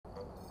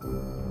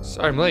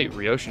Sorry I'm late,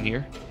 Ryoshin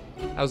here.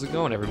 How's it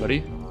going,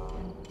 everybody?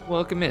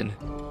 Welcome in.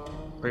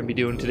 We're gonna be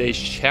doing today's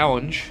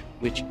challenge,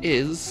 which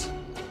is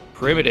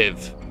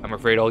primitive. I'm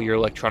afraid all your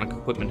electronic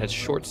equipment has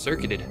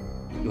short-circuited.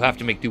 You'll have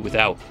to make do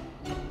without.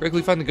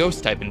 Correctly find the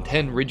ghost type in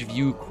 10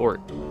 Ridgeview Court.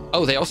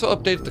 Oh, they also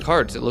updated the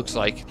cards, it looks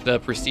like. The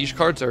prestige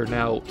cards are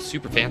now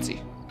super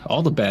fancy.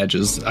 All the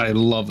badges. I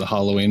love the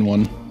Halloween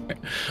one.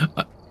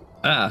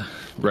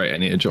 Right, I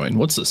need to join.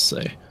 What's this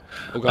say?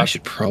 Oh gosh. I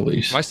should probably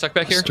Am I stuck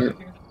back here? start...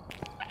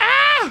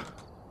 Ah!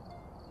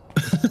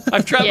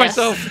 I've trapped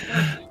myself.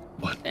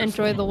 What?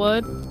 Enjoy the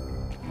wood.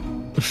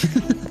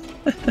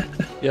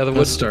 Yeah, the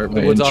Let's start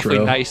my wood's intro.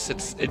 awfully nice.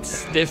 It's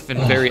stiff and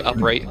very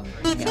upright.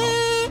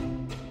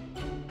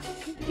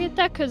 Get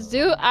that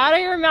kazoo out of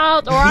your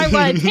mouth or I'm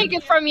gonna take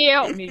it from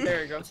you!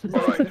 There it goes.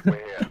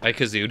 I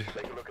kazooed.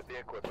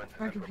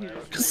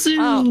 Kazoo!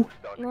 Oh,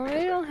 no, we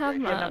don't have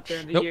Getting up much. there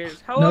in the Nope.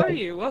 years. How Nope. are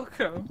you?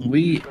 Welcome.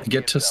 We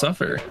get to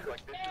suffer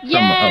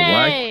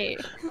Yay!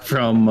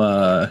 from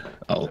a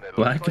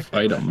lack of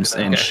items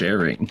and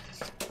sharing.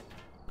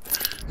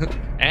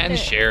 And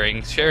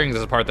sharing. Sharing is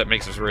the part that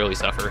makes us really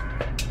suffer.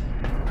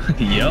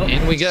 Yup.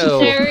 In we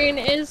go. Sharing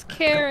is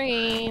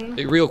caring.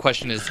 The real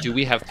question is, do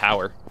we have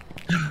power?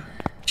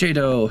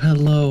 Jado,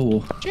 hello.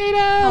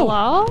 Jado!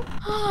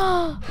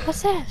 Hello?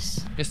 What's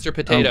this? Mr. How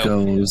Potato.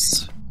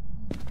 goes?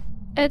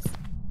 It's...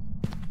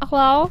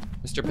 Hello?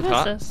 Mr. What is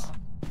Potat. this?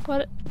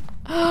 What?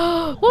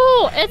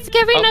 Oh, it's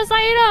giving Oh. us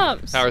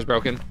items! Power's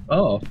broken.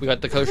 Oh, We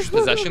got the cursed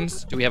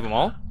possessions. Do we have them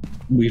all?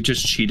 we've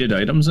just cheated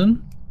items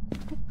in?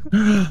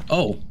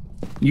 Oh,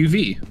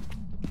 UV.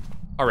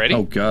 Already?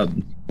 Oh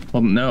god.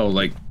 Well, no,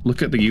 like,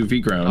 look at the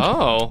UV ground.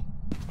 Oh.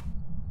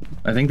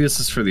 I think this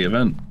is for the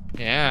event.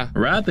 Yeah.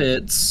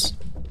 Rabbits.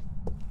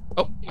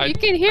 Oh, You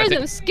can hear I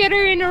them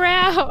skittering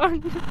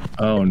around.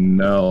 Oh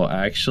no,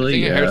 I actually,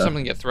 think I yeah. heard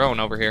something get thrown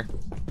over here.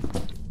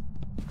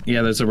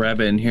 Yeah, there's a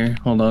rabbit in here.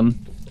 Hold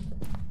on.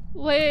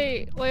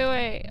 Wait.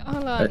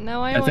 Hold on.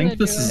 Now I I want to think do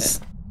this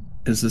it.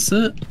 is this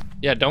it?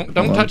 Yeah, don't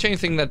Hold on. touch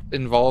anything that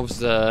involves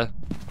the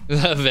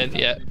event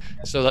yet,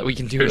 so that we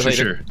can do it Sure,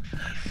 later. sure.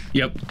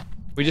 Yep.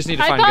 We just need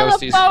to I find found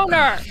ghosties. a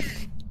boner!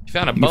 You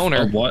found a A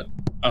boner. what?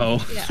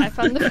 Oh. Yeah, I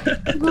found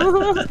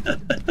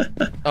the...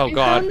 Oh I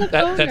god, found the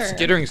that boner.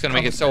 skittering's gonna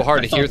make it so hard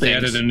I to hear thought they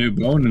things. added a new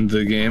bone into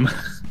the game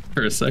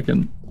for a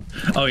second.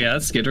 Oh yeah,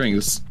 that skittering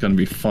is gonna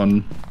be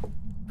fun.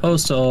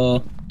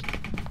 Postal.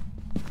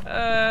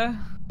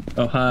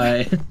 Oh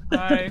hi.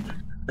 Hi.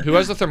 Who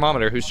has the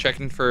thermometer? Who's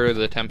checking for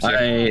the temps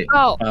here?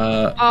 Oh,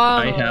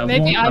 I have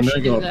maybe one. I I'm should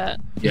gonna do go. that.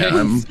 Yeah,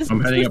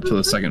 I'm heading up to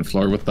the second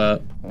floor with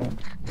that.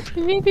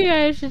 Maybe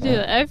I should do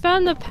that. I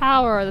found the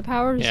power. The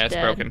power's Yeah, it's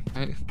dead.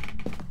 broken.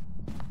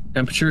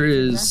 Temperature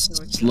is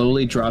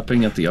slowly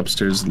dropping at the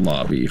upstairs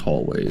lobby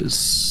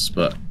hallways,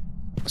 but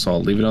so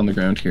I'll leave it on the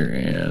ground here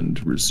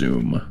and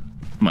resume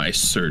my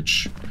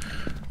search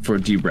for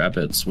the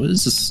rabbits. What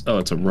is this? Oh,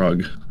 it's a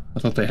rug. I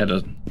thought they had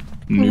a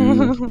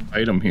new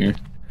item here.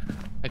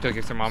 I took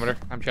your thermometer.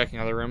 I'm checking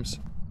other rooms.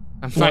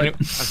 I'm finding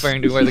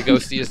where the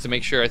ghostie is to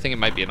make sure. I think it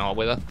might be in the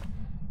hallway though.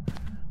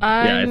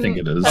 Yeah, I think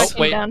it is. Checking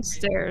Oh, wait.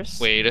 downstairs.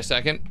 Wait a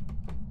second.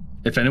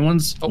 If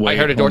anyone's, Oh, wait, I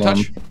heard a door hold on.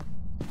 touch.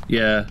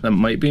 Yeah, that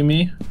might be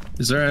me.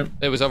 Is there a?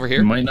 It was over It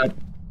here. might not.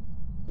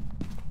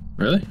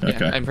 Really? Yeah,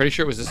 Okay. I'm pretty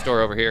sure it was this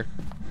door over here.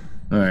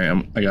 All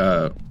right. I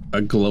got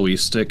a glowy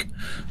stick.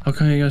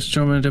 Okay, you guys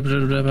show me.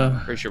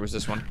 Pretty sure it was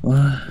this one. What?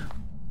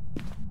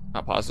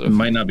 Not It positive.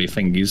 might not be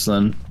fingies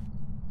then.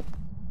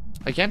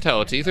 I can't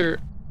tell. It's either.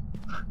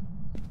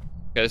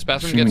 Okay, this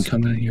bathroom Shouldn't gets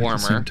come in here at the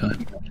same warmer.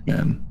 time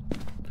again.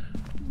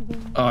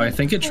 Oh, I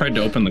think it tried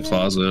to open the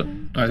closet.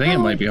 I think it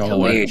might be a The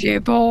hallway. Ouija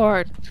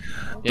board.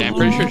 Yeah, I'm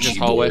pretty sure it's just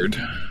hallway.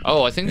 Keyboard.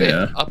 Oh, I think they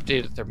Yeah.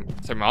 updated the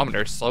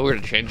thermometer. Slower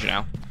to change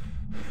now.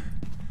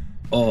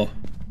 Oh,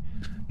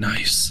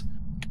 nice.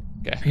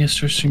 Okay. I guess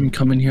streaming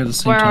come in here at the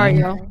same Where are time.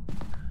 you?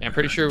 Yeah, I'm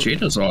pretty sure.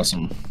 Jada's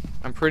awesome.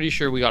 I'm pretty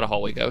sure we got a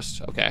hallway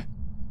ghost. Okay.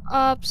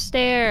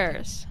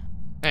 Upstairs.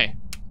 Hey,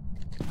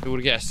 who would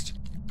have guessed?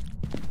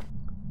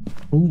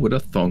 Ooh, what a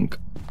thunk.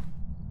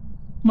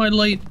 My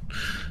light.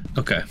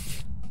 Okay.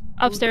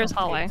 Upstairs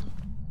hallway.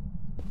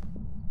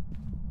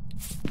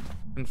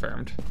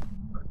 Confirmed.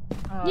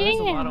 There's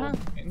a lot Yeah.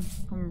 of walking.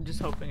 I'm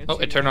just hoping it's Oh,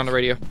 it turned on the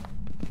radio.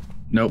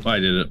 Nope, I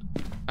did it.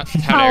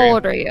 Town How area.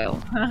 old are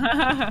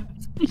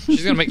you?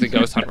 She's gonna make the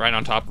ghost hunt right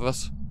on top of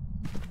us.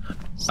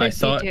 I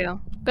thought- 62.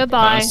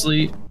 Goodbye.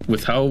 Honestly,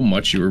 with how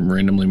much you were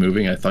randomly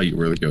moving, I thought you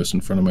were the ghost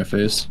in front of my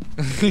face.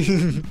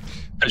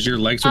 As your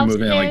legs were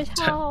moving like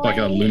Upstairs like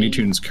a hallway. Looney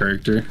Tunes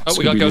character. Oh,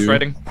 we got ghost Scooby-Doo.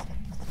 writing.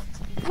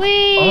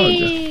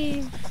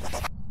 Whee!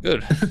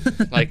 Good.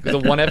 Like the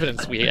one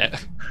evidence we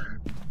get.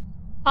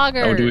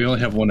 Auger. Oh, do we only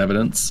have one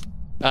evidence?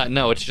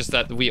 No, it's just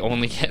that we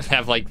only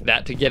have like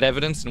that to get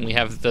evidence, and we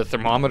have the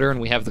thermometer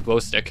and we have the glow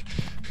stick.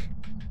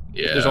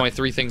 Yeah. There's only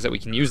 3 things that we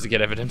can use to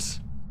get evidence.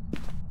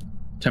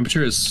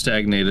 Temperature is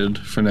stagnated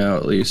for now,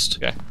 at least.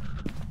 Okay.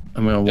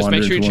 I'm gonna Just wander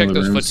make sure you into check one of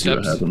those the rooms, see what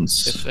footsteps.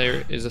 happens. If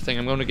there is a thing,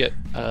 I'm going to get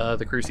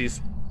the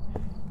crucies.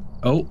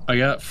 Oh, I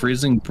got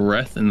freezing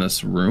breath in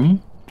this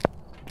room.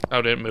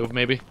 Oh, did it move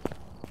maybe?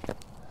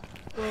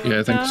 Yeah,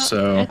 I think No,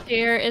 so. It's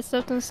here. It's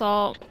soaked in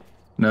salt.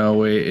 No,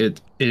 wait,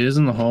 it is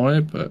in the hallway,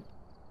 but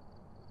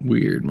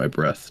weird. My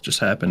breath just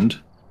happened.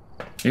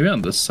 Maybe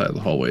on this side of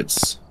the hallway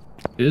it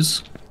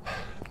is.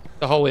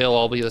 The hallway will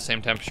all be the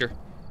same temperature.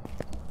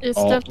 It's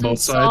All- stuffed in both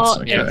sides?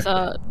 salt. Okay. It's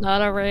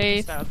not a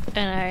wraith, Stuff.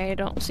 and I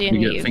don't see You any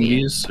get UV.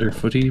 fingies or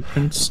footy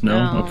prints?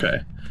 No? No.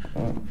 Okay.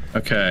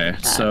 Okay,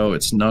 so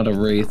it's not a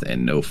wraith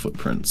and no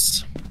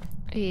footprints.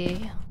 Yeah.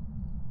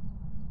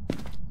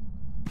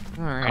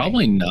 Alright.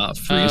 Probably not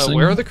freezing.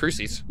 Where are the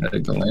crucies? At a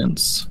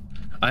glance.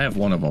 I have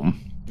one of them.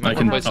 Might I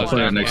can. place I'll those put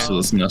it down next here. to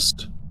this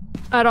nest.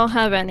 I don't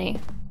have any.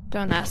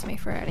 Don't ask me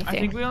for anything. I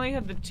think we only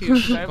had the 2.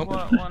 So I have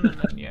one, and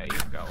then yeah,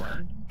 you've got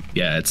one.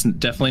 Yeah, it's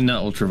definitely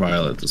not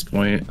ultraviolet at this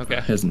point. Okay.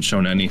 It hasn't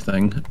shown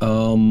anything. We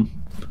don't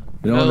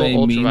No have any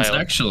means. ultraviolet.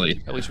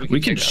 Actually, At least we we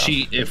can take it off.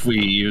 cheat if we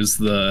use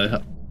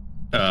the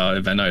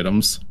event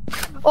items.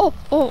 Oh,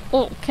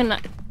 can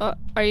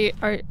I?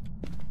 Are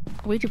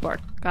Ouija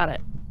board? Got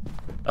it.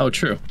 Oh,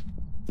 true.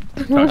 ask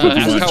If we want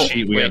how- to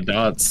cheat, we wait. have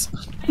dots.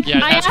 Yeah,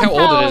 I ask how asked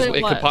old how it is. old It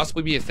it could was.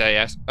 possibly be if they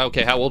ask.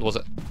 Okay, how old was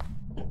it?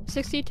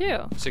 62.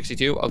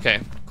 62? Okay,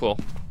 cool.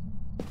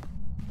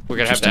 We're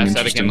gonna have to ask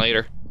that again Interesting.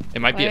 later.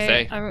 It might be a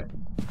Wait, fae.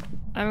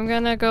 I'm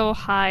gonna go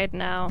hide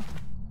now.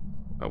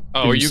 Oh,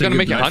 Did are you say gonna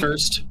make it goodbye hunt?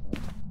 first?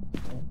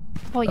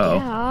 Oh, Oh.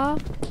 yeah.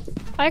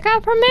 I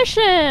got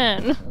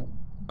permission.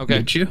 Okay,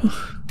 Did you?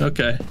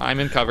 Okay. I'm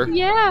in cover.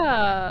 Yeah.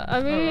 I Oh,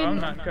 I'm mean,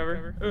 not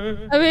covered.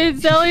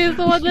 Sally is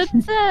the one that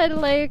said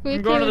like we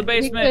I'm going to the we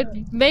basement.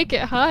 could make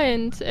it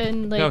hunt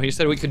and like. No, he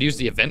said we could use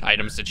the event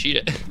items to cheat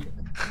it.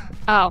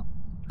 Oh,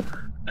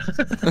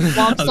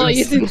 well, I'm still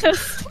using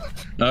this.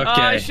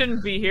 I Okay.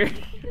 shouldn't be here.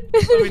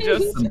 Let me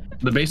just.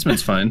 The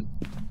basement's fine.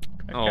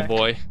 Oh Okay.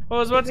 boy. Well,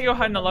 I was about to go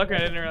hide in the locker,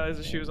 and I didn't realize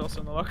that she was also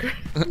in the locker.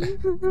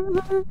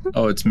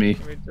 Oh, it's me.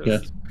 Let me Yeah.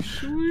 just.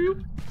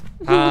 Swoop.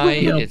 Hi,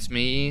 Yep. it's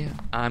me.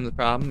 I'm the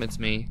problem. It's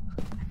me.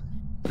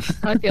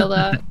 I feel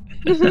that.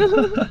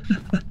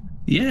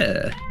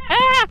 Yeah.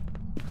 Ah!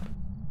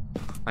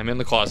 I'm in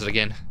the closet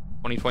again.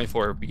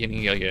 2024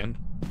 beginning again.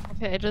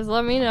 Okay, just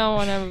let me know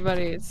when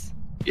everybody's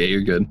Yeah,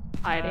 you're good.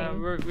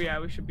 hiding. Yeah,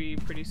 we should be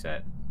pretty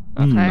set.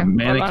 Okay. The hold on.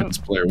 mannequin's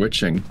Blair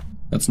Witching.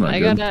 That's not I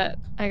good. gotta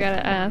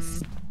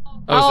ask.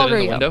 Oh, How is old it are in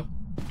the you? window?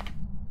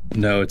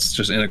 No, it's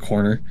just in a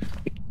corner.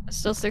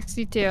 Still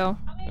 62. How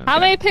Okay.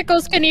 many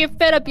pickles can you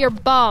fit up your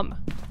bum?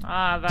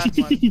 Ah, that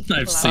one.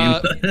 I've seen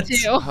that.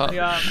 Two. Uh,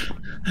 Yeah.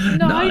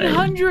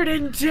 900.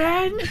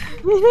 910.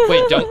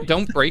 wait,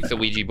 don't break the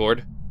Ouija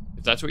board.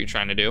 If that's what you're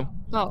trying to do.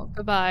 Oh,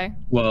 goodbye.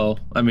 Well,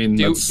 I mean,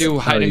 Do that's how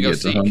hide and you go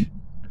get to seek. hunt.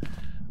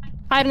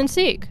 Hide and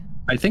seek.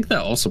 I think that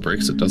also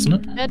breaks it, doesn't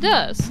it? It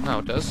does. Oh,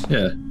 it does.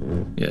 Yeah.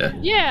 Yeah.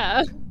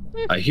 Yeah.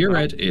 I hear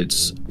it.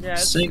 It's Yeah,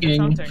 it's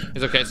singing. hunting.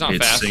 It's okay. It's not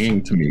It's fast.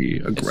 singing to me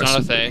It's not a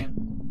aggressively. Thay.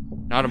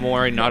 Not a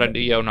Mori, not a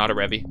Dio, not a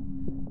Revi.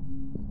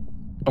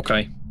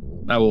 Okay.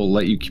 I will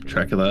let you keep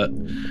track of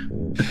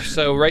that.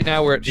 So right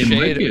now we're at It might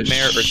Shade, be a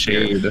Mare, or Spirit.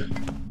 shade.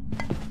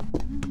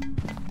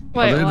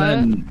 Wait, Other what?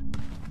 than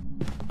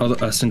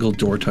a single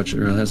door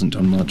toucher hasn't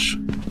done much.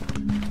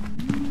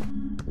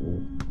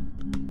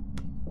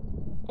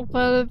 What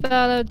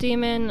about a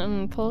demon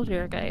and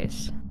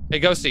poltergeist? Hey,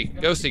 Ghosty.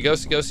 Ghosty,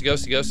 Ghosty, Ghosty,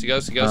 Ghosty, Ghosty,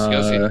 Ghosty, Ghosty,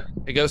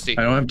 Ghosty. Hey, Ghosty.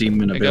 I don't have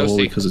demon Hey, available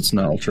Ghosty. because it's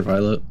not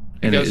ultraviolet,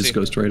 and it is Ghosty.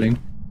 ghost rating.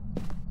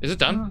 Is it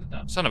done?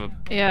 Son of a...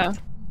 Yeah.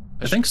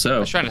 I think I so.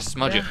 was trying to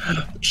smudge it.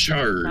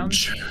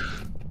 Charge.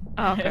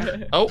 Oh,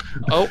 okay. Oh,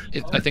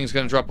 I think it's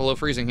gonna drop below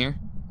freezing here.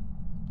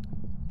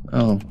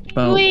 Oh,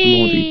 about Whee!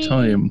 bloody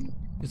time.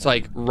 It's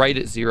like right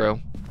at 0.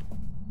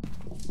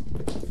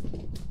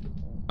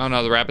 Oh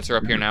no, the rabbits are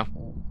up here now.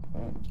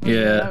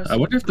 Yeah, I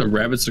wonder if the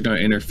rabbits are going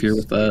to interfere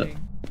with that.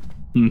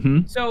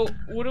 Mm-hmm. So,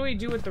 what do we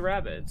do with the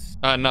rabbits?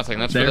 Nothing.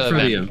 That's They're for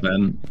the event.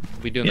 event.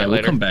 We'll be doing Yeah, that we'll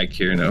later. come back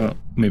here in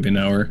maybe an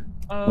hour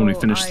when we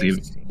finish the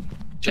see.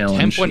 challenge.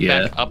 Temp went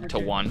Yeah. back up to You're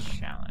doing 1.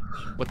 Challenge.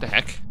 What the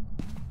heck?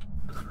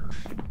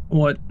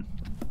 What?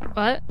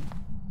 What?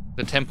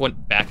 The temp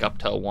went back up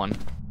to 1.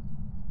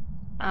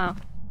 Oh.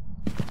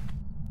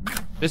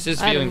 This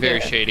is I feeling don't very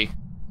get it. shady.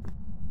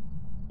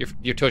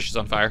 Your tush is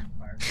on fire.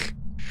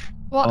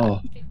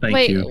 Well, Oh, thank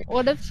wait. you.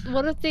 What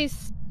if they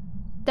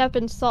step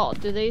in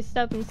salt? Do they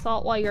step in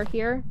salt while you're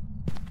here,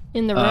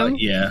 in the room?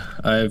 Yeah,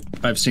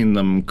 I've seen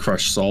them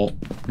crush salt.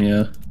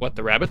 Yeah. What,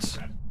 the rabbits?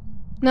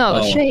 No,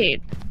 Oh.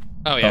 shade.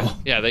 Oh yeah, Oh.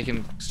 yeah, they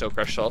can still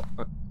crush salt.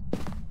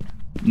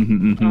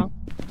 Mm-hmm, mm-hmm. Oh.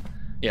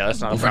 Yeah,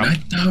 that's not a Over problem.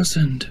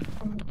 9,000.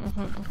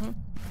 Mm-hmm.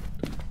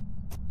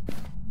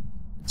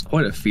 It's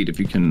quite a feat if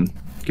you can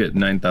get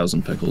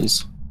 9,000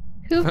 pickles.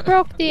 Who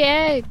broke the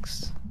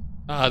eggs?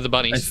 The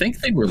bunnies. I think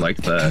they were like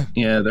that.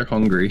 Yeah, they're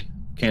hungry.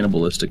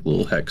 Cannibalistic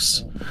little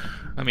hecks.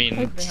 I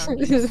mean,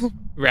 oh,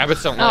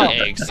 rabbits don't lay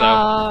eggs, so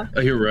Oh,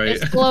 you're right.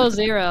 it's below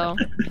 0.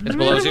 it's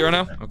below 0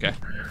 now. Okay,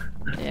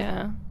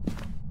 Yeah.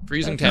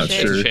 freezing That's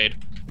temp, sure. shade.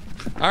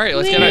 All right,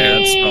 let's get out Yeah, of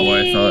that's here. not what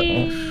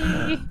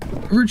I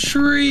thought.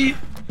 Retreat!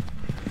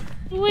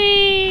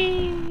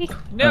 Wee. I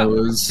No,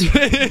 was.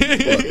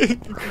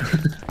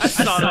 I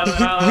saw that a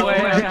mile away.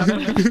 I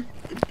haven't.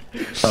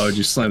 Oh, did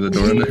you slam the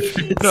door in their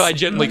face? No, I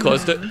gently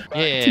closed it.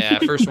 Yeah,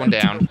 first one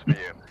down.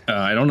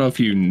 I don't know if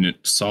you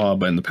saw,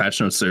 but in the patch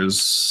notes,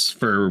 there's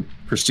for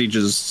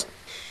prestiges,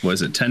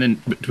 was it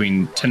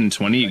between 10 and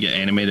 20, you get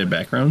animated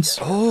backgrounds.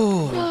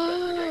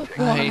 Oh,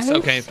 nice.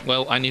 Okay,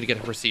 well, I need to get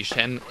a prestige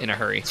 10 in a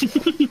hurry.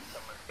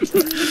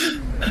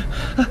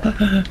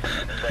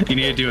 You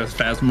need to do a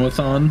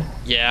Phasmothon,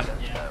 Yeah.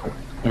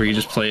 where you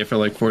just play it for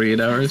like 48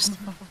 hours.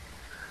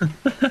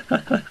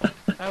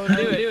 I would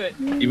do it.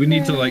 You would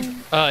need to like,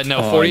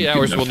 No, 48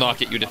 hours will not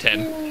get you to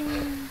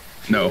 10.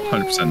 no,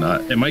 100%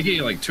 not. It might get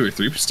you like 2 or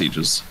 3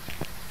 prestiges.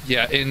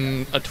 Yeah,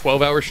 in a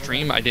 12-hour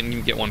stream, I didn't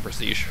even get 1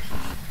 prestige.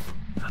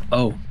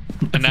 Oh.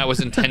 And that was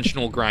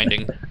intentional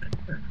grinding.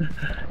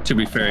 To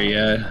be fair,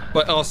 yeah.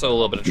 But also a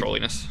little bit of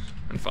trolliness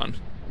and fun.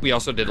 We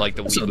also did like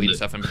the weekly and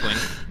stuff in between.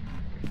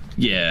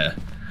 Yeah.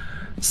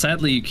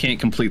 Sadly, you can't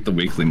complete the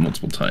weekly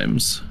multiple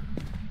times.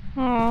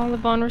 Oh, the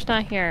boner's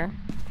not here.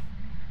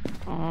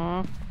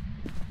 Aw.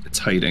 It's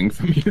hiding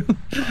from you.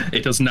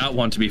 It does not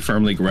want to be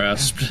firmly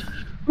grasped.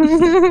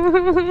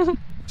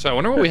 So I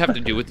wonder what we have to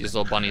do with these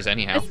little bunnies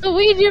anyhow. It's the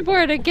Ouija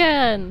board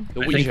again.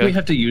 The I think we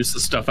have to use the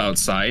stuff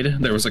outside.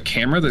 There was a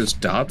camera, there's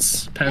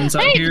dots, pens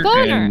out Hey, here, the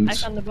boner! and... I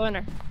found the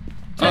boner.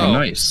 Oh,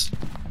 nice.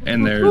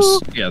 And there's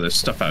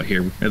stuff out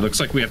here. It looks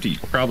like we have to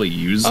probably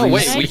use these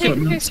wait, Can I take a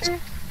equipments. picture?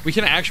 We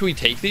can actually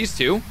take these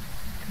too?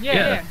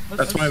 Yeah,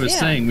 that's why I was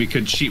saying we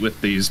could cheat with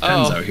these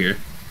pens out here.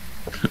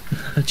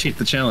 Cheat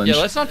the challenge. Yeah,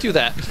 let's not do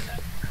that.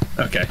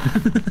 Okay.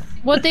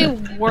 Would they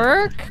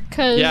work?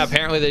 Cause Yeah,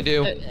 apparently they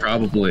do.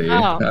 Probably.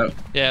 Oh.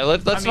 Yeah,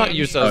 let's not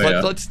use those. Oh,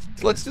 yeah.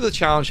 Let's do the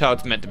challenge how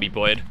it's meant to be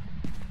played.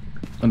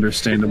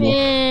 Understandable.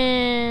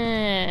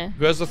 Eh.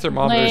 Who has the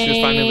thermometers?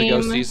 Who's finding the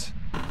Lame. ghosties?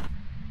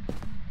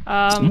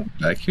 Someone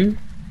back here?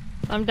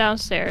 I'm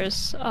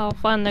downstairs. I'll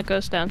find the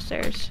ghost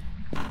downstairs.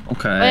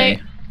 Okay.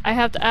 Wait, I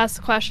have to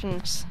ask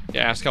questions.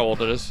 Yeah, ask how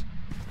old it is.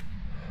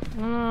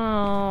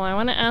 Oh, I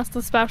want to ask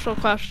the special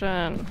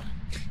question.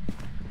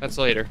 That's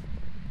later.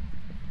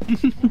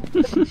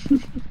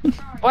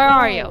 Where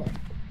are you?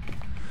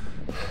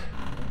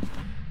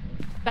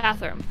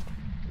 Bathroom.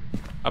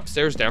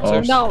 Upstairs,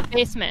 downstairs? No,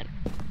 basement.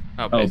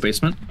 Oh,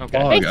 basement? Okay.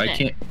 Fog, Basement. I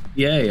can't.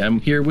 Yay, I'm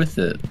here with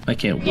it. I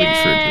can't wait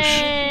for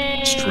it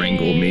to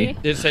strangle me.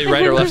 Did it say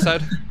right or left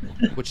side?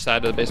 Which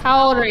side of the basement?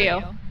 How old are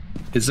you?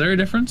 Is there a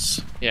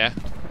difference? Yeah.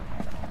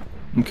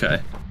 Okay.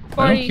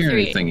 I don't hear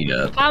 43. anything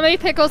yet. How many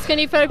pickles can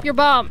you fit up your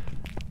bum?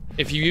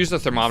 If you use the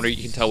thermometer,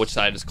 you can tell which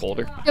side is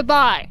colder.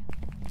 Goodbye.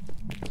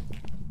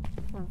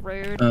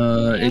 Rude.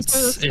 It's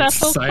Answer the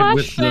special side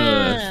with the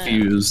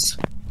question. fuse.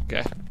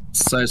 Okay.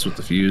 Sides with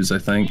the fuse, I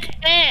think.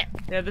 Eh.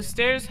 Yeah, the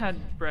stairs had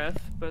breath,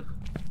 but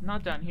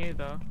not down here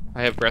though.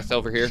 I have breath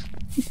over here.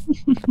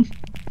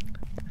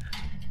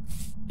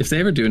 If they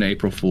ever do an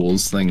April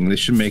Fool's thing, they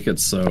should make it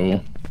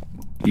so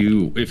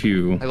if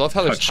you I love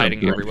how there's touch a hiding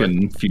everywhere.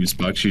 broken fuse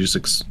box, you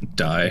just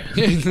die.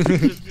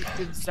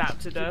 Just zap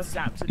to death.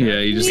 Yeah,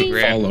 you just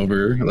Great. fall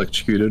over,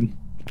 electrocuted.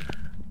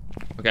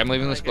 Okay, I'm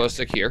leaving this glow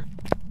stick here.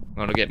 I'm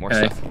gonna get more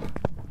Okay. stuff.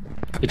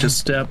 It just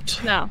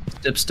stepped. No.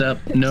 Step.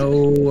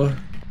 No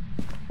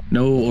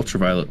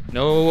ultraviolet.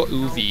 No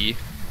UV.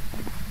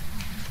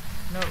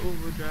 No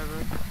Uber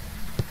driver.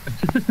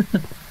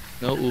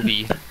 No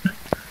UV.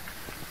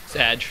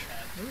 Sag.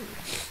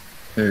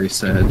 Very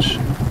sad.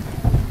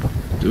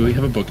 Do we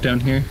have a book down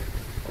here?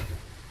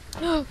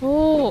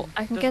 Oh,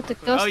 I can get the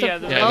ghost yeah,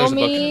 to there's blow a book.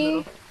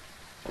 me.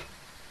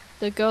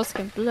 The ghost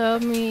can blow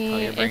me. Oh,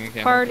 you're bringing It's a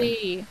a candle.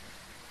 party.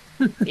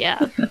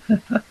 Yeah.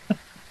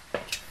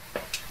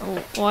 Oh,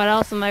 what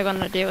else am I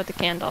gonna do with the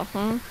candle?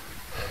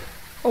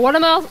 Or what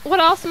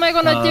else am I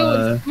gonna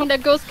do when the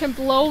ghost can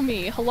blow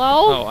me?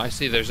 Hello? Oh, I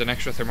see. There's an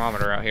extra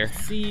thermometer out here.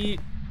 See,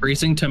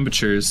 Freezing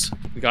temperatures.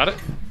 We got it.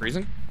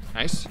 Freezing.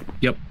 Nice.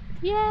 Yep.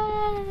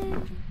 Yay!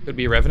 Could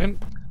be a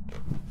revenant.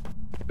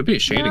 Could be a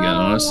shade again,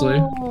 honestly.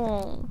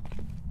 No.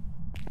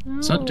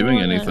 It's not doing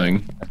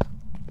anything.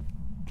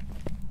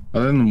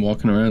 Other than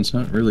walking around, it's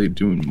not really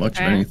doing much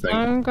of anything.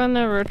 I'm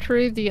gonna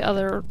retrieve the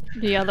other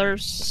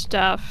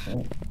stuff.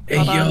 Hey,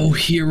 Hold yo, on.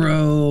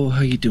 hero,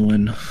 how you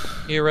doing?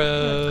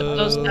 Hero.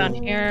 Those down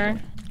here.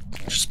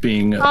 Just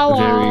being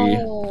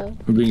Hello.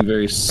 we're being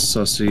very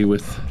sussy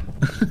with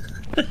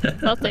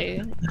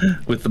Nothing.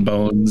 with the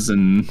bones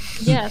and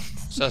Yes.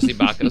 Sussy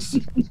Bacchus.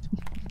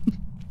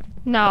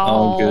 No.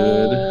 All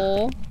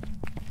good.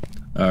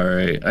 All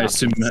right. I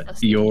assume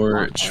Sussy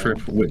your Bacchus.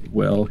 trip went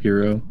well,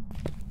 hero.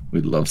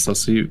 We love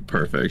sussy.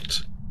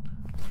 Perfect.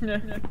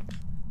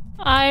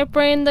 I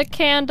bring the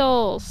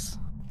candles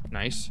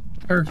Nice.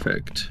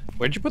 Perfect.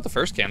 Where'd you put the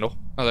first candle?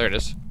 Oh, there it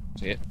is.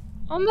 See it?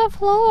 on the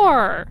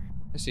floor.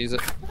 I sees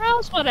it. Where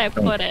else would I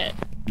put it?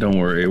 Don't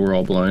worry, we're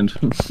all blind.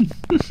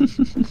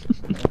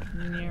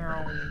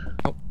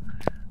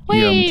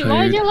 Wait, I'm why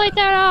tired. did you light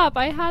that up?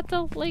 I had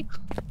to like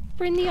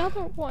bring the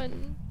other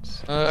one.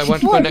 I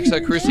went to put next to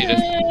that crew seated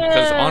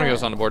because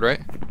Onryo's on the board,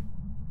 right?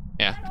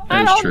 Yeah.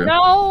 I is don't true.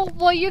 know.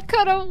 Well, you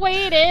could have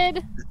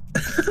waited.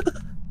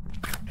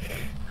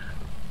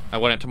 I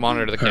went to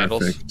monitor the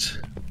candles. Perfect.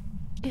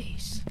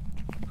 Jeez.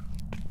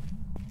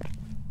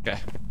 Okay,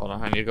 hold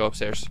on. I need to go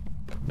upstairs.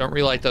 Don't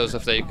relight those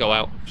if they go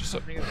out. Just so...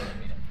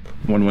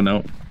 One went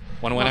out.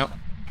 One went out?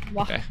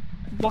 Wah. Okay.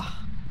 Wah.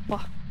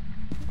 Wah.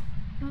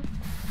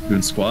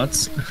 Doing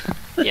squats.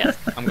 Yes.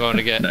 I'm going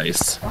to get...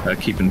 Nice.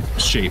 Keeping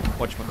shape.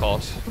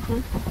 Whatchamacallit.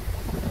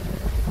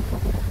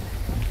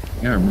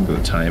 I gotta remember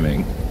the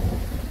timing.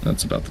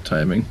 That's about the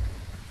timing.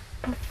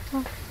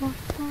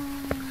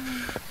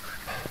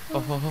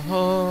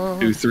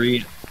 2,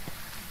 3.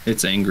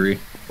 It's angry.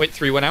 Wait,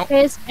 3 went out?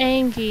 It's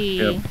angry.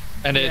 Yep.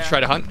 And it tried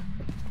to hunt?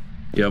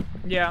 Yep.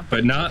 Yeah.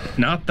 But not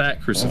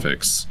that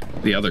crucifix.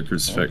 The other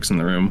crucifix in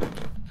the room.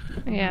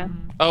 Yeah.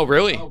 Oh,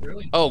 really?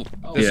 Oh,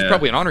 this is Yeah.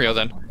 probably an Onryo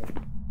then.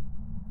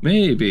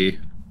 Maybe.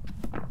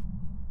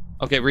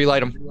 Okay,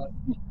 relight them.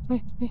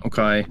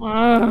 Okay.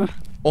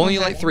 Only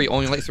light 3,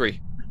 only light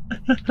 3.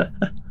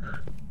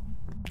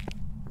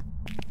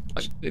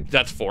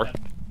 That's 4.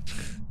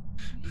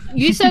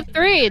 You said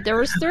 3. There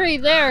was 3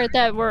 there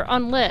that were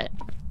unlit.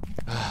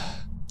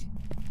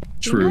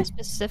 True. Be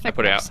specific I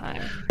put it next out.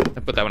 time. I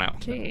put that one out.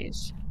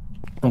 Jeez.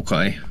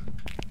 Okay.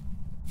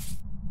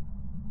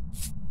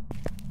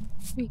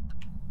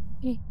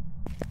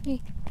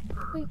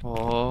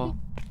 Oh.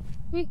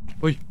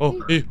 Wait,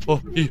 oh,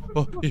 oh.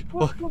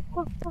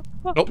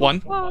 Oh, 1.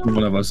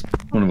 One of us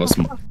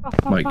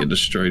might get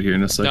destroyed here in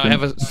a No, second. I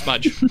have a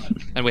smudge.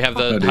 And we have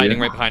the Oh, do hiding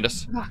you? right behind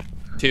us.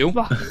 2.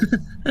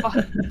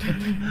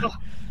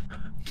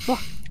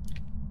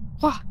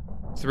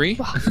 3.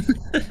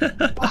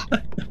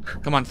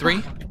 Come on,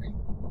 3.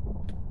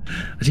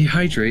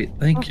 Dehydrate.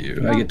 Thank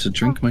you. I get to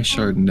drink my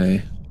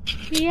Chardonnay.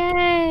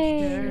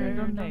 Yay!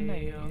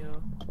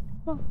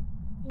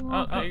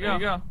 Oh, there you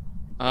go.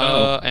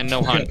 And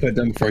no hunt. Put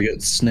them before I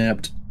get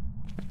snapped.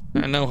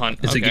 And no hunt.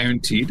 Is it Okay.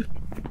 guaranteed?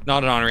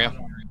 Not an Onryo.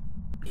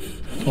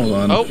 Hold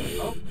on. Oh.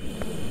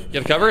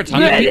 Get a cover? It's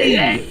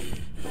hunting.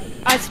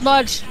 I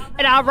smudged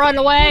and I run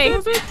away.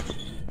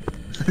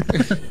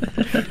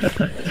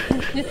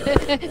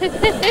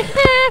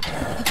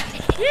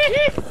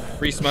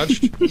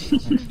 Re-smudged.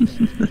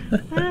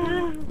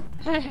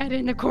 I had it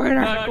in the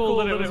corner. Not cool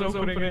that it was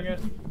opening it.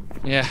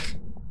 Yeah.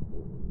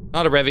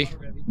 Not a Revy.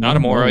 Not a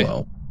Moroi.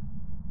 Well.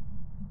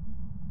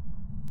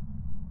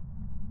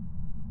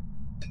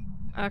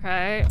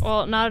 Okay,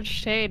 well, not a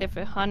shade if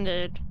it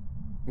hunted.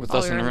 With while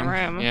us we in were the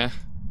room. Yeah.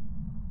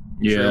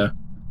 Yeah.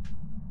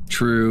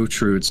 True.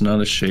 It's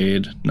not a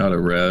shade, not a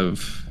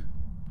rev.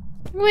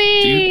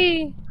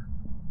 Whee!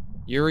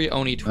 Yuri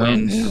Oni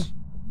twins. yeah.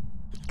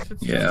 Is it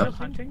Yeah. still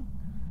hunting?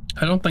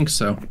 I don't think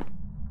so.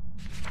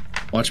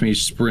 Watch me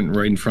sprint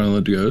right in front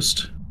of the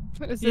ghost.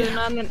 Is it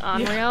not an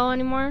Onryo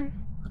anymore?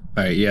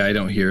 Alright, yeah, I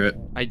don't hear it.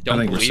 I don't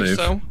think we're believe safe.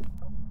 so.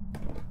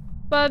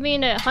 But I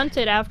mean, it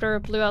hunted after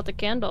it blew out the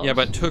candle. Yeah,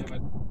 but it took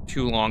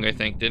too long, I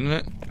think, didn't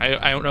it?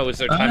 I don't know. Is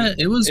there time?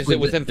 It was Is it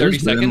within 30 within,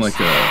 seconds? Like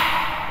a,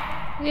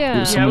 Yeah. was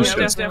Yeah, Someone we should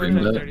got scream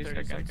definitely that.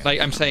 30 seconds. Like,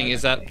 I'm saying,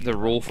 is that the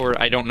rule for it?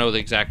 I don't know the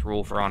exact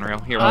rule for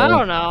Onryo. Here, I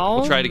don't know.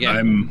 we'll try it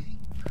again.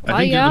 I Why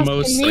think you you're the asking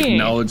most like me?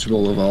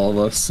 knowledgeable of all of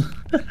us.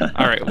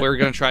 All right, we're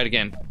gonna try it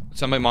again.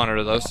 Somebody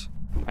monitor those.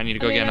 I need to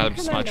go get another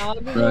smudge.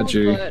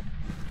 Roger.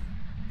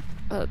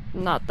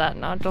 Not that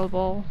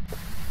knowledgeable.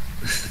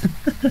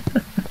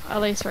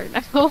 At least right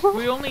now.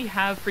 We only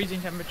have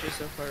freezing temperatures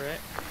so far,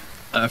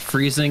 right?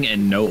 Freezing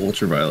and no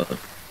ultraviolet.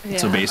 Yeah.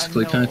 So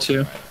basically, kind of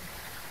two.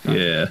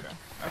 Yeah.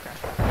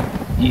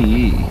 Okay.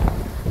 Yee.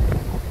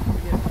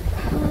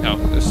 No,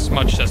 the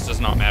smudge test does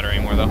not matter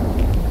anymore, though.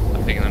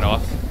 I'm taking it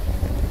off.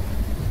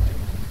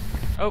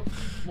 Oh,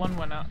 1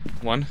 went out.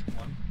 1.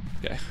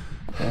 Okay.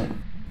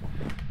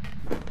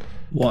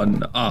 1.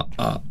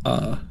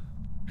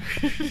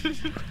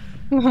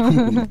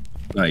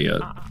 Not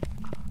yet.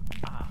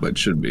 But it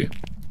should be.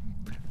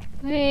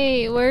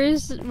 Wait,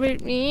 where's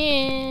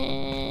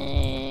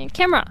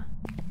camera?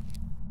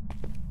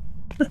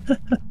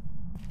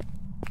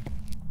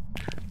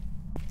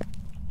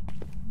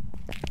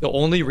 The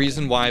only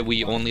reason why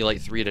we only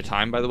light 3 at a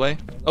time, by the way.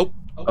 Oh,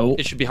 Oh,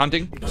 it should be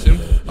hunting soon.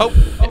 Oh,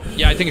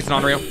 yeah, I think it's an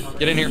Onryo.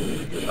 Get in here.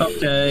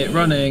 okay,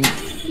 running.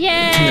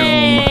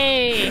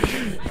 Yay!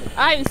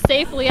 I'm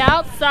safely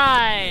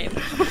outside.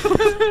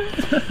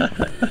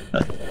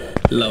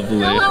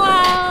 Lovely.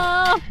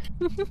 Ah!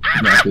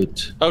 Not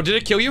it. Oh, did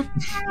it kill you?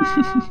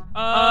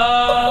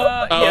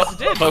 Oh, Yes, it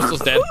did.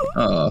 Postal's dead.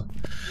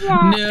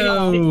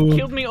 No. It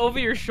killed me over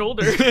your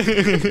shoulder.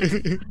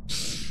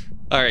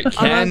 All right,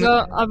 I'm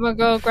gonna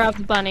go grab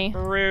the bunny.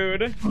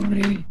 Rude.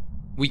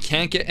 we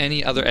can't get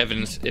any other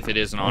evidence if it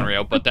is an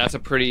Onryo, but that's a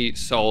pretty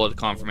solid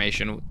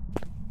confirmation.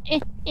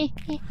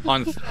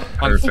 On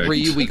Perfect.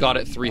 3, we got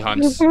it 3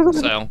 hunts,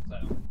 so.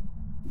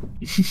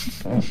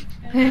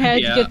 I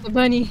had Yeah. to get the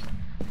bunny.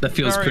 That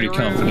feels Very pretty rude.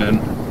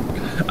 confident.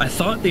 I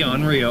thought the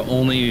Onryo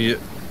only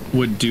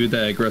would do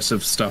the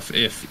aggressive stuff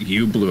if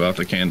you blew out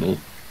the candle.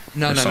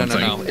 No. something.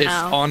 It's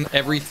No. on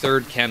every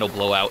 3rd candle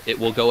blowout, it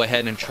will go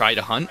ahead and try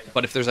to hunt,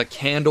 but if there's a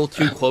candle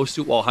too close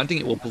to it while hunting,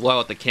 it will blow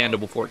out the candle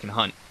before it can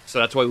hunt. So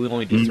that's why we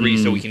only do 3,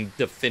 so we can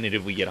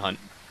definitively get a hunt.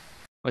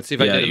 Let's see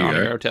if I Yeah, did an you are.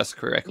 Onryo test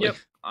correctly. Yep.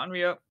 On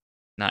re-up.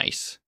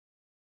 Nice.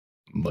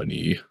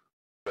 Money.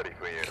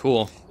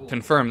 Cool.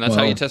 Confirm. That's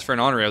how you test for an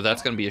on-rail.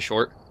 That's going to be a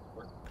short.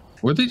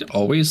 Were they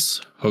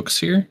always hooks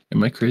here?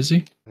 Am I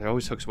crazy? They're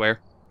always hooks where?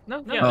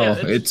 No,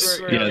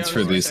 it's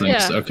for these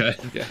things. Yeah. Okay.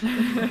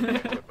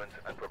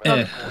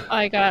 Okay.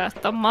 I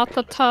got the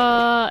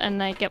matata,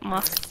 and I get my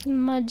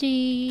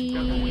smudgy.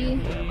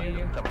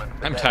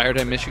 I'm tired.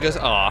 I miss you guys.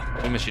 Aw,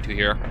 we miss you too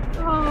here.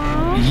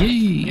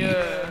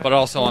 Yay! But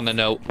also on the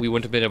note, we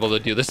wouldn't have been able to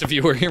do this if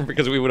you were here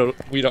because we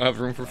don't have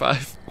room for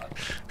 5.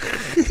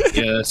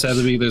 Yeah,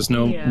 sadly, there's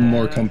no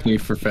more company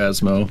for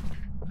Phasmo.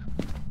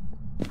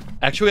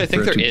 Actually, I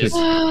think there is.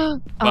 I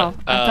thought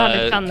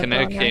I found the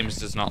Kinetic phone, Games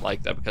does not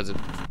like that because it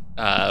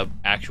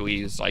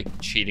actually is like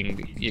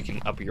cheating. You can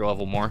up your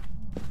level more.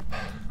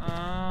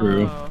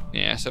 True.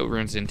 Yeah, so it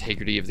ruins the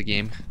integrity of the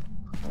game.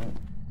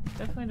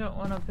 Definitely don't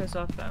want to piss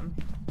off them.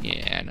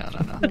 Yeah, no.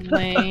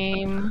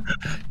 Lame.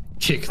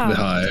 Kick How the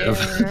hive.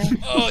 dare.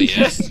 Oh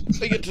yes,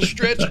 I get to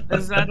stretch.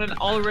 Is that an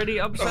already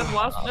upset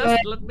wasp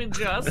nest? Let me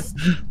just.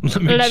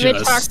 Let me Let me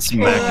talk just to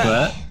smack her.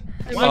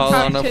 that. Fall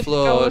on the Practice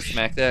floor, goes.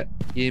 smack that.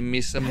 Give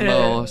me some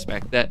more,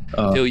 smack that.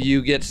 Oh. Till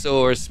you get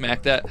sore,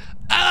 smack that.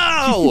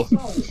 Ow!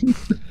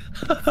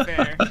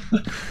 Fair.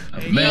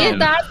 Man.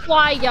 That's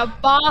why you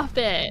bop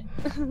it.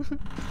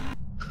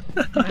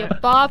 You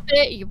bop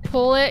it, you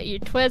pull it, you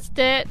twist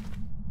it.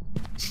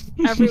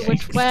 Every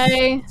which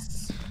way.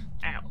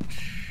 Ouch.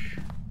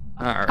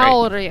 Alright. How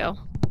old are you?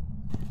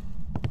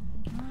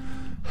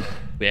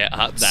 Yeah,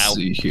 Let's now.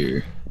 see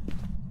here.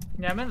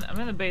 Yeah, I'm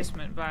in the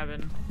basement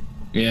vibing.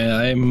 Yeah,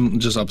 I'm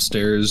just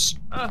upstairs,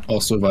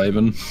 also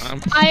vibing.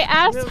 I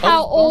asked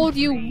how old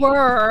you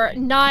were,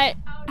 not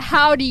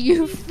how do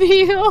you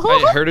feel.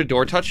 I heard a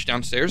door touch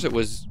downstairs. It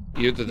was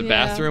either the Yeah.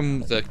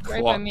 bathroom, the Right by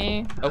clock.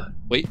 me. Oh,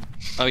 wait.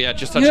 Oh, yeah,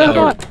 just touch that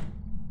door.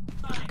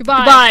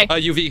 Goodbye.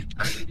 UV.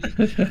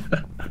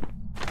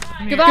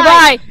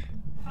 Goodbye.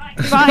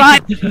 Goodbye.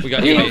 We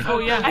got UV. Oh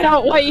yeah. I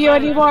don't want you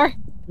anymore.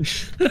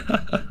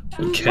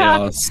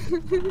 Chaos.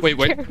 Wait.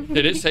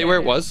 Did it say where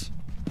it was?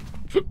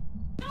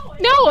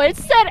 No, it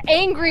said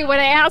angry when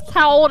I asked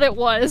how old it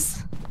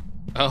was.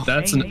 Oh,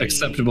 That's an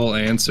acceptable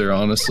answer,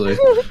 honestly.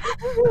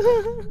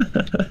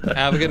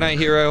 have a good night,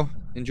 hero.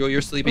 Enjoy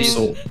your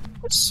sleepies.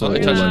 So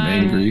Good I'm night.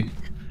 angry.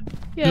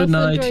 Yes, Good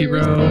night, enjoy your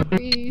hero.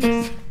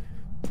 sleepies.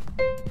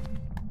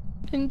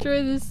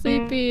 Enjoy the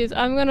sleepies.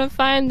 I'm gonna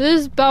find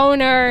this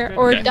boner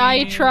or Okay.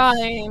 die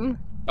trying.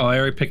 Oh, I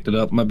already picked it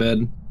up. My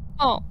bed.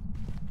 Oh.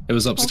 It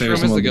was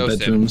upstairs room in is one the of the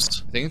ghost in?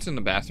 bedrooms. I think it's in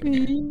the bathroom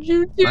here.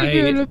 You took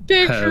a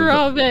picture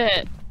have- of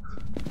it.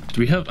 Do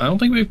we have? I don't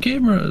think we have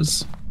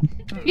cameras.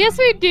 Yes,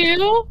 we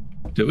do.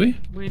 Do we?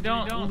 We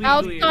don't legally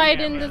Outside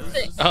have in the cameras.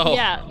 thing. Oh.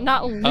 Yeah,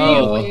 not legally.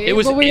 Oh. It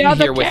was but we in have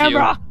the here with you.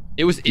 camera.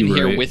 It was in You're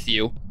here right. with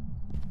you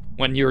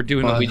when you were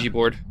doing the Why? Ouija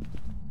board.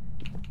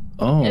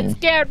 Oh. It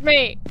scared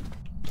me.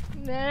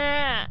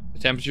 Nah. The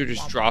temperature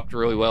just dropped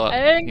really well. I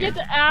didn't get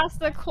to ask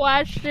the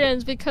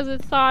questions because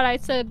it thought I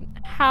said,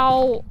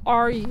 how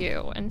are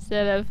you?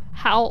 Instead of,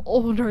 how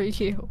old are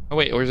you? Oh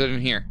wait, or is it in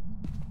here?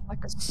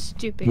 Like a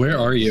stupid Where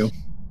are you?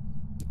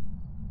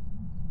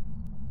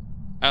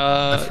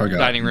 I forgot.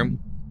 Dining room.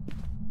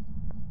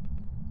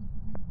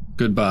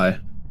 Goodbye.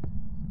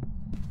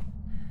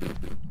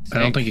 I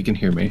don't think you can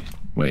hear me.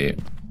 Wait.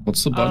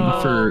 What's the button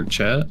Oh. for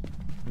chat?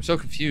 I'm so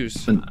confused.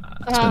 It's been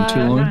too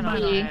long.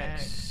 B.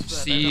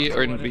 C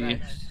or in B?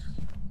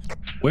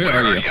 Where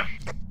are you?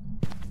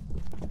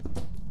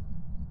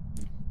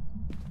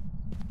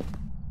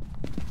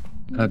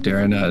 How dare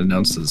I not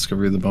announce the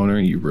discovery of the boner?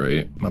 You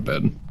right. My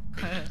bad.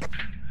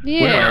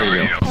 Yeah. Where are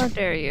you? How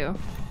dare you?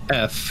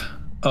 F.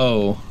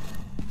 O.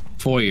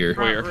 Foyer.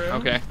 Where? room?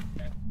 Okay.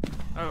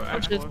 Oh,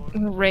 Which is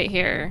actually. right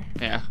here.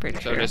 Yeah. Pretty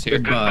So sure. it is here.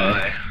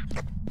 Goodbye.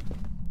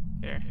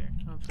 Here.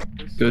 I'll put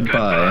this-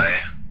 Goodbye.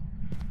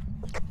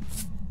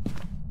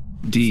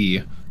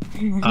 D.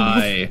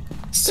 I.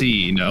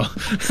 C. No.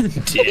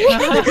 Dick.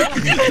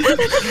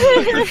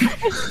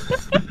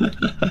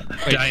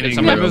 Wait, Dining did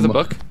somebody move the room.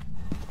 book?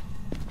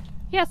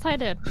 Yes, I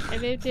did. I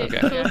moved it Okay.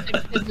 closer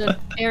to the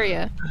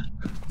area.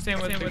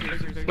 Same with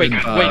pictures. Wait,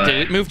 Goodbye. did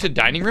it move to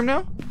dining room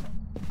now?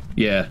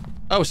 Yeah.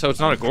 Oh, so it's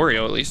not a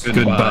Goryo at least.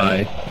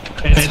 Goodbye.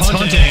 It's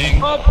hunting.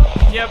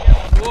 Oh, yep.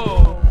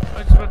 Whoa.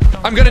 I just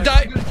went I'm gonna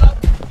die!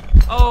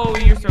 Oh,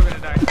 you're still gonna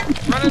die.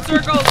 Run in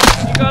circles.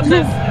 You got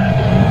this.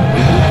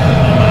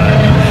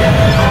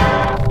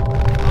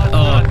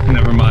 Oh,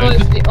 never mind.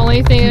 But the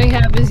only thing I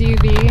have is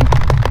UV.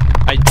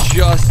 I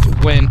just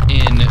went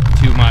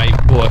into my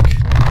book.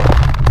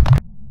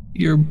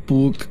 Your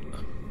book.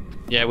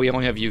 Yeah, we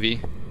only have UV.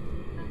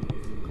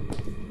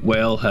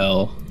 Well,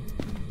 hell.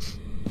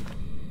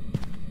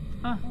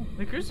 Huh.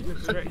 The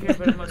crucifix is right here,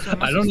 but it must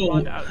have I don't know.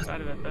 spawned outside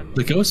of it then.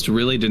 The ghost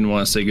really didn't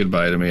want to say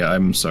goodbye to me.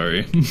 I'm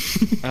sorry.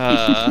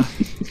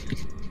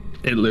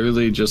 It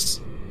literally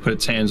just put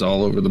its hands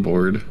all over the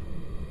board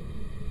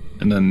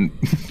and then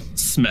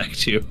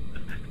smacked you.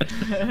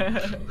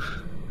 That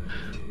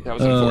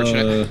was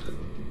unfortunate.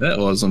 That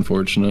was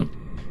unfortunate.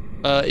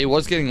 It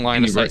was getting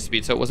line of you sight break-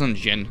 speed, so it wasn't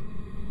Jin.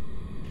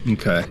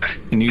 Okay.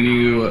 Can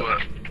you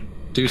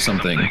do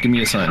something? Give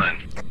me a sign.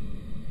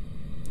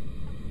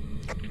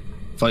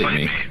 Fight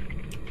me.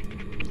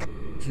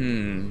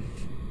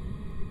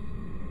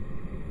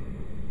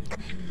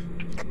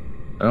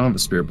 I don't have a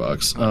spirit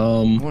box. I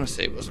want to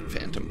say it wasn't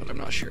Phantom, but I'm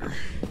not sure.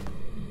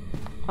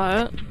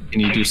 What?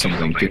 Can you do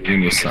something? Give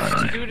me a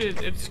sign.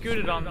 It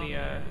scooted on the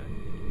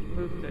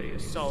move the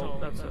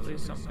assault. That's at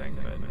least something,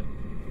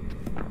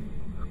 but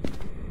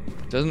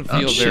Doesn't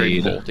feel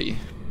very shade. bolty.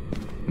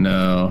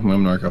 No,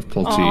 Mumnarkov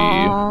Pulte.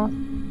 Aw.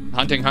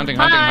 Hunting.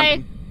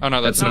 Oh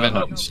no, that's an event.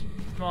 Hunt.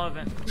 small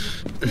event.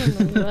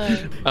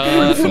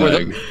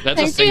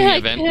 That's a singing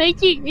event.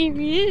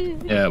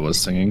 Yeah, it was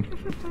singing.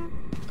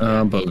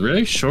 But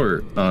really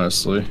short,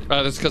 honestly.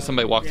 That's because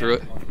somebody walked through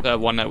it. The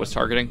one that was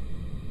targeting.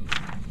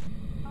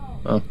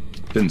 Oh,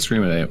 didn't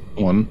scream at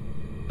anyone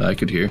that I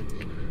could hear.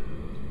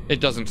 It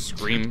doesn't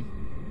scream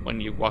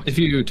when you walk. If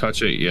you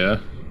touch it, yeah,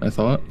 I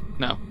thought.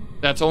 No,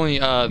 that's only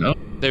No?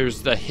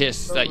 There's the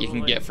hiss that you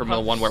can get from the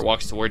one where it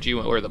walks towards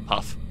you, or the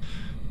puff.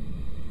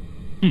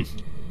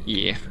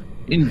 Yeah.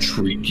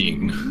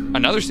 Intriguing.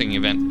 Another singing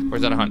event. Or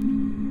is that a hunt?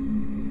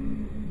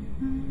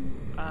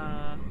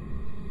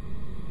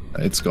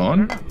 It's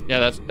gone?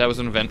 Yeah, that was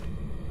an event.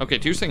 Okay,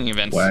 2 singing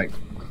events. Whack.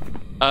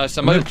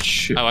 Somebody. What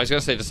shit. Oh, I was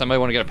gonna say, does somebody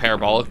want to get a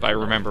parabolic? But I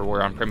remember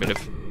we're on primitive.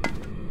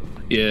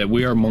 Yeah,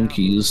 we are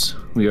monkeys.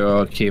 We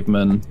are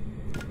cavemen.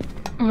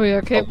 We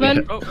are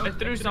cavemen. Oh, I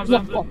threw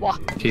something.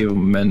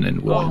 Cavemen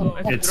and Oh,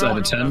 I it's threw at a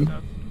it.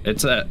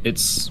 10.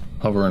 It's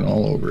hovering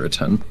all over a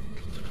 10.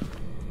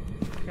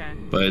 Okay.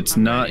 But it's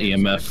I'm not ready.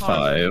 EMF It's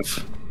gonna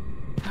 5.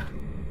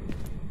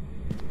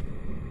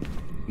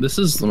 This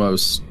is the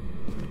most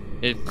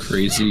It's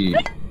crazy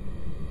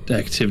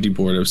activity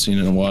board I've seen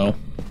in a while.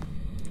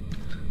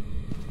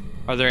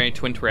 Are there any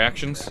twin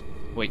reactions?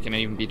 Wait, can I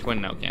even be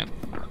twin now? Can't.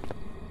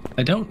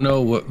 I don't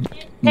know what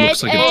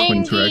looks like a twin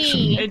Angie. direction,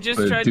 It just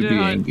but tried it do to be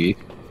hunt. Angie.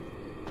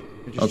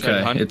 We just tried to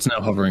Okay, hunt? it's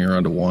now hovering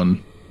around a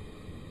 1.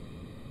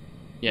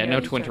 Yeah, Yeah, no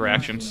we twin tried to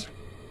reactions.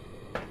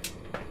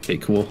 Okay,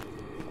 cool.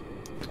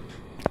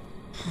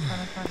 I'm trying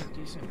to find a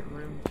decent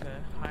room to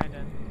hide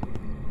in.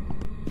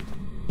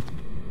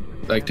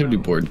 The activity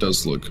board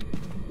does look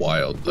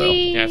wild, though.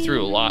 Yeah, I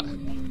threw a lot.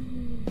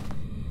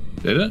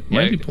 Did it? Yeah,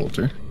 Might be it-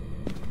 Poulter.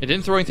 It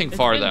didn't throw anything It's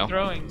far been though.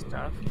 throwing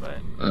stuff, but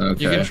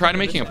Okay. You can try to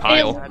making a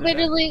pile. It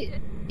literally,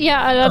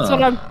 yeah, that's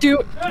what I'm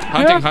doing.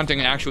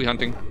 Hunting, actually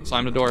hunting.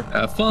 Slam the door.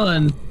 Have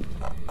fun.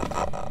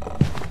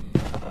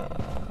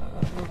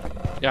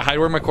 Yeah, hide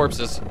where my corpse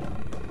is.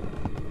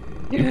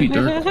 You be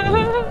dirt.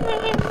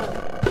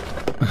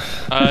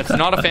 It's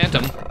not a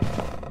phantom.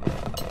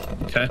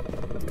 Okay.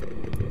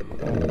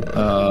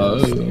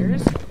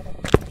 stairs?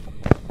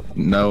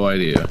 No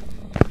idea.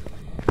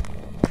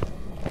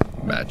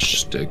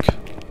 Matchstick.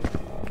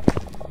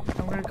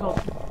 I'm gonna call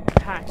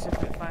hacks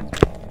if it finds me.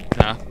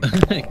 Nah.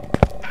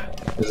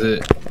 Is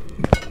it?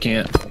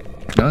 Can't.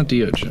 Not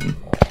Diogen.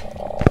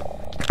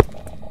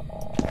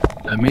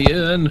 Let me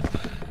in.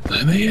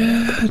 Let me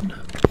in.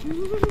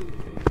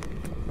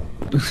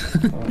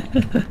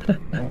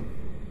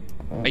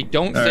 I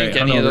don't All think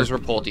right, any hunt of those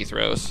over. were Pulte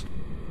throws.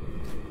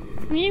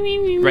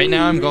 Right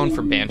now I'm going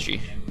for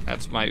Banshee.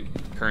 That's my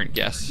current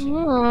guess.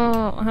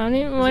 Oh,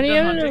 honey, what are you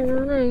done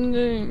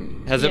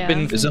doing? Has it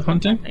been... Is it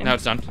hunting? No,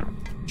 it's done.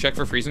 Check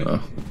for freezing.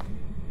 Oh.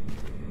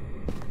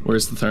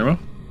 Where's the thermo?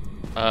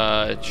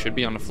 It should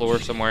be on the floor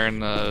somewhere in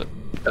the...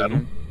 Got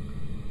him.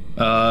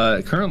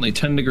 Currently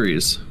 10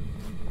 degrees.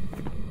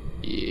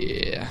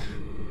 Yeah.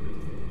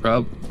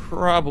 Probably.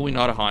 Probably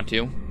not a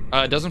Hantu.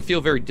 It doesn't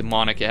feel very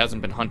demonic. It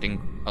hasn't been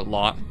hunting a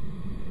lot.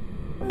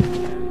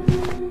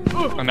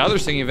 Another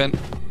singing event.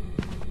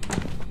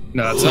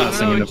 No, that's not a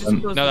singing it just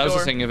event. closed No, the that was a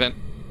door. singing event.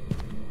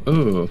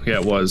 Ooh, yeah,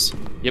 it was.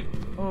 Yep.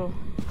 Oh,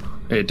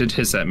 It did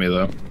hiss at me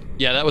though.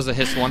 Yeah, that was a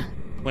hiss one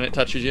when it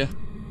touches you.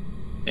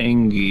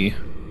 Angie.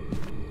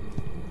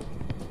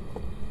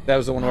 That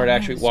was the one where it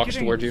actually man, walks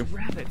skittering towards you. these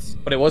Rabbits.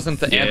 But it wasn't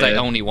the Yeah.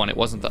 anti-Oni one. It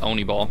wasn't the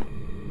Oni ball.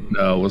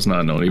 No, it was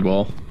not an Oni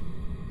ball.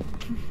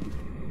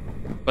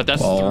 But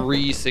that's Ball.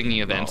 3 singing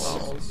events.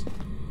 Balls.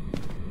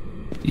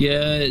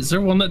 Yeah, is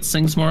there one that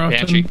sings more often?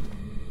 Banshee.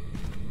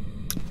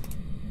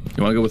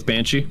 You want to go with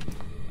Banshee?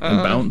 And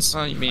bounce?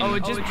 You mean... Oh,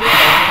 it just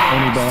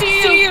Oni ball.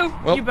 See you,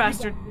 Well- you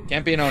bastard.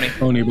 Can't be an Oni.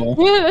 Oni ball.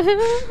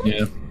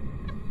 Yeah.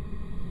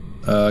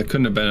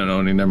 Couldn't have been an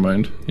Oni, never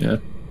mind. Yeah.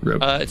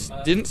 Rip. It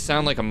didn't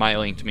sound like a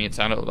Myling to me. It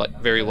sounded like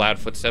very loud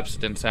footsteps.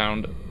 It didn't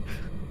sound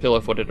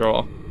pillow-footed at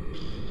all.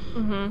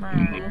 Did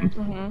it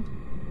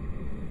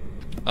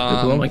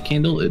blow my Um,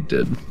 candle? It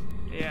did.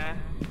 Yeah.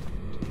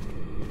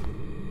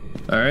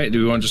 Alright, do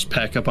we want to just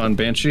pack up on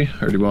Banshee?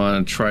 Or do we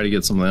want to try to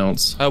get something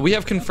else? we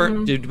have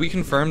confirmed... Did we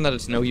confirm that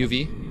it's no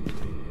UV?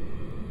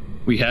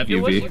 We have It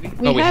was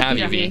UV. Oh, we have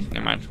have UV. UV.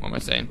 Never mind. What am I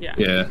saying? Yeah.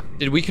 Yeah.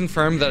 Did we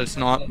confirm that it's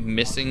not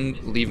missing,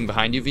 leaving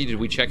behind UV? Did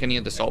we check any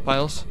of the salt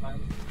piles?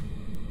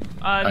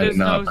 I There's did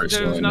not there's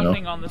personally, no.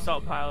 nothing on the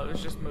salt pile. It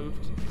was just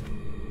moved.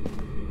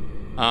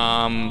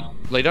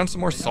 Lay down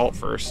some more salt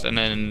first, and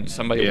then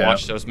somebody Yeah.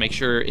 watch those. Make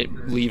sure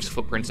it leaves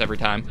footprints every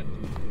time.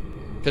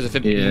 Because if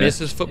it Yeah.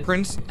 misses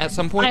footprints at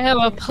some point, I have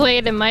a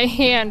plate in my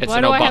hand. It's Why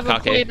an do I have a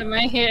obakake. plate in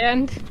my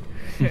hand?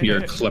 You're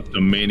a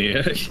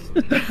kleptomaniac.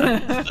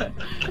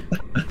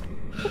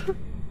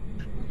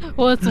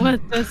 What's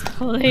with this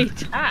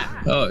plate?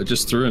 Ah. Oh, it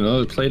just threw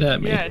another plate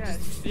at me.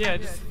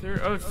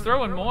 It's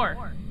throwing more.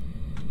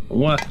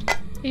 What?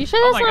 You sure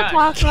Oh that's my not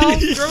gosh. Taco?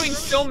 He's throwing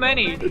so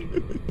many.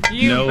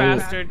 You No.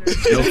 bastard.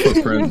 No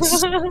footprints.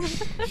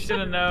 Should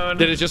have known.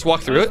 Did it just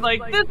walk through it?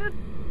 Like this.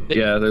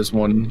 Yeah, there's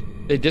one.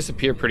 They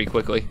disappear pretty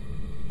quickly.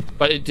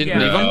 But it didn't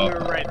Yeah, leave No. them? we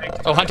were right next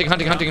to Oh, it. hunting.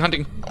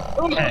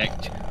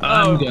 Heck,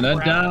 I'm gonna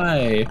crap.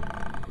 die.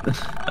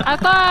 Have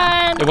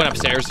fun! It went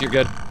upstairs. You're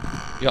good.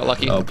 You got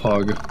lucky. Oh,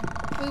 Pog.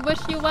 We wish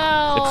you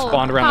well. It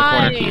spawned around the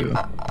corner. Hi. You.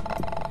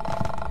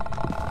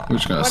 We're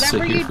just gonna Whatever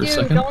sit here you for a do,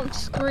 second. don't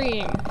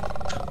scream.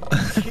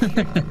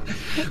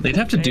 They'd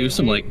have to do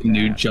some like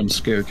new jump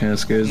scare kind of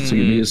scares to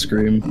get me to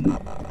scream.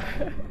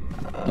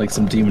 Like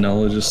some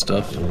demonologist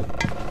stuff.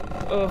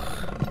 Ugh.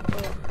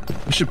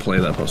 We should play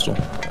that, Postal.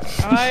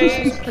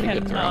 I Pretty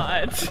good throw.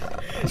 cannot.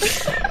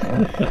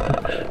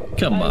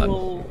 Come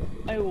on.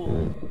 I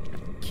will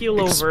keel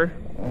over.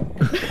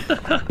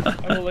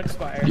 I will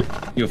expire.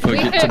 You'll We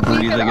forget to could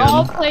breathe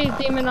all again. play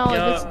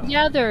Demonologist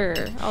Yeah.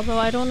 together. Although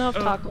I don't know if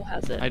Taco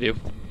has it. I do.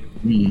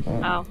 Hmm.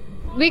 Oh.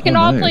 We can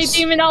Oh, all nice.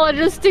 play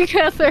Demonologist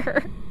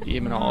together.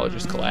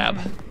 Demonologist collab.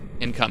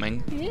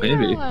 Incoming.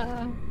 Maybe.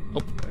 Yeah.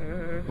 We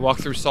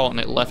walked through salt and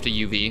it left a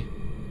UV.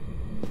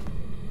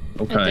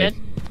 I Okay. did.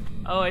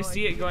 Oh, I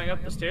see it going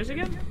up the stairs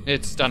again?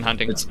 It's done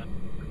hunting. It's,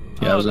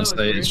 yeah, I was Oh, gonna that was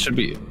say it weird. should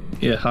be.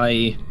 Yeah,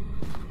 hi.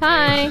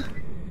 Hi.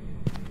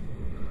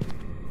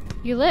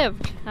 You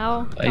lived.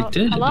 How? I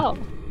did. Hello.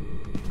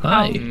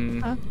 Hi.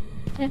 Mm,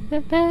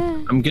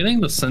 I'm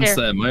getting the sense There.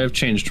 that it might have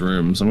changed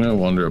rooms. I'm gonna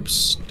wander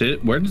upstairs.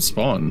 Where did it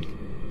spawn?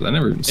 I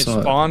never even it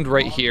saw spawned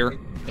right here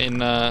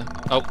in, oh,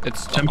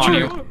 it's on Temperature.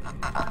 you.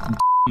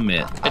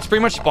 it. It's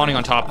pretty much spawning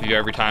on top of you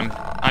every time.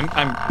 I'm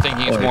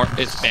thinking it's Oi. more,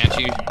 it's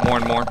Banshee more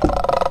and more.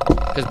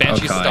 Because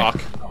Banshee's Okay. stock.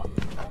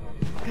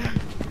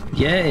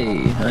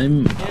 Yay!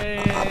 I'm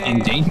Yay. in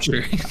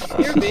danger.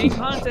 You're being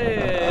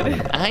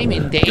haunted. I'm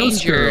in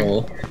Ghost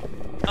girl.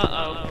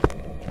 Uh-oh.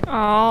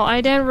 Oh,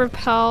 I didn't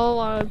repel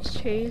while I was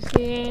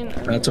chasing.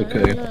 That's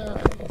okay.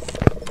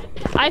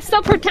 I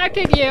still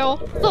protected you, so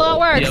that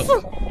works.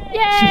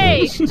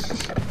 Yay!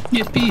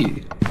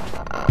 Yippee!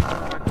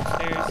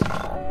 Stairs.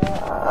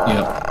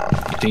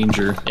 Yep.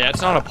 Danger. Yeah,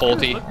 it's not a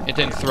Polty. It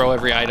didn't throw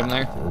every item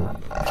there.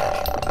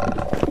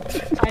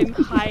 I'm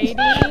hiding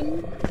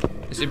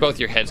I see both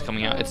your heads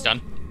coming out. It's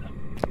done.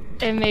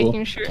 and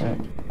making sure.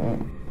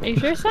 Are you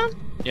sure, son?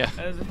 Yeah.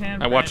 As a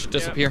hand I watched it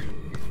print, disappear.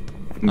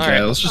 Okay,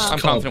 Alright, let's just I'm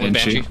call confident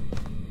with Banshee.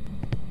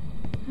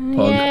 Banshee.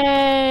 Pug.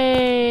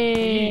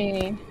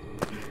 Yay! Yep.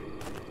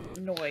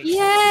 Noise.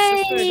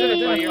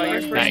 Yay!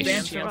 Your first Nice.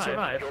 dance can't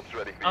survive.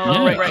 Yeah.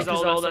 Oh, right, because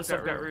all that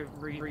stuff got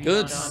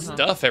Good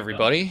stuff,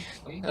 everybody.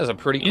 That was a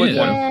pretty quick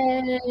Yeah.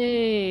 one.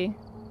 Yay!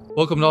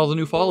 Welcome to all the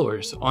new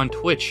followers on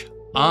Twitch,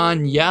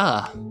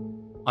 Anya,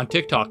 on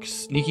TikTok,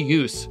 Sneaky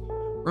Goose.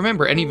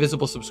 Remember, any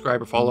visible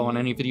subscriber follow on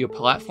any video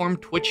platform,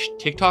 Twitch,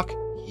 TikTok,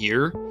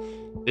 here.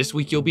 This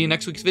week you'll be in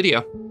next week's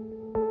video.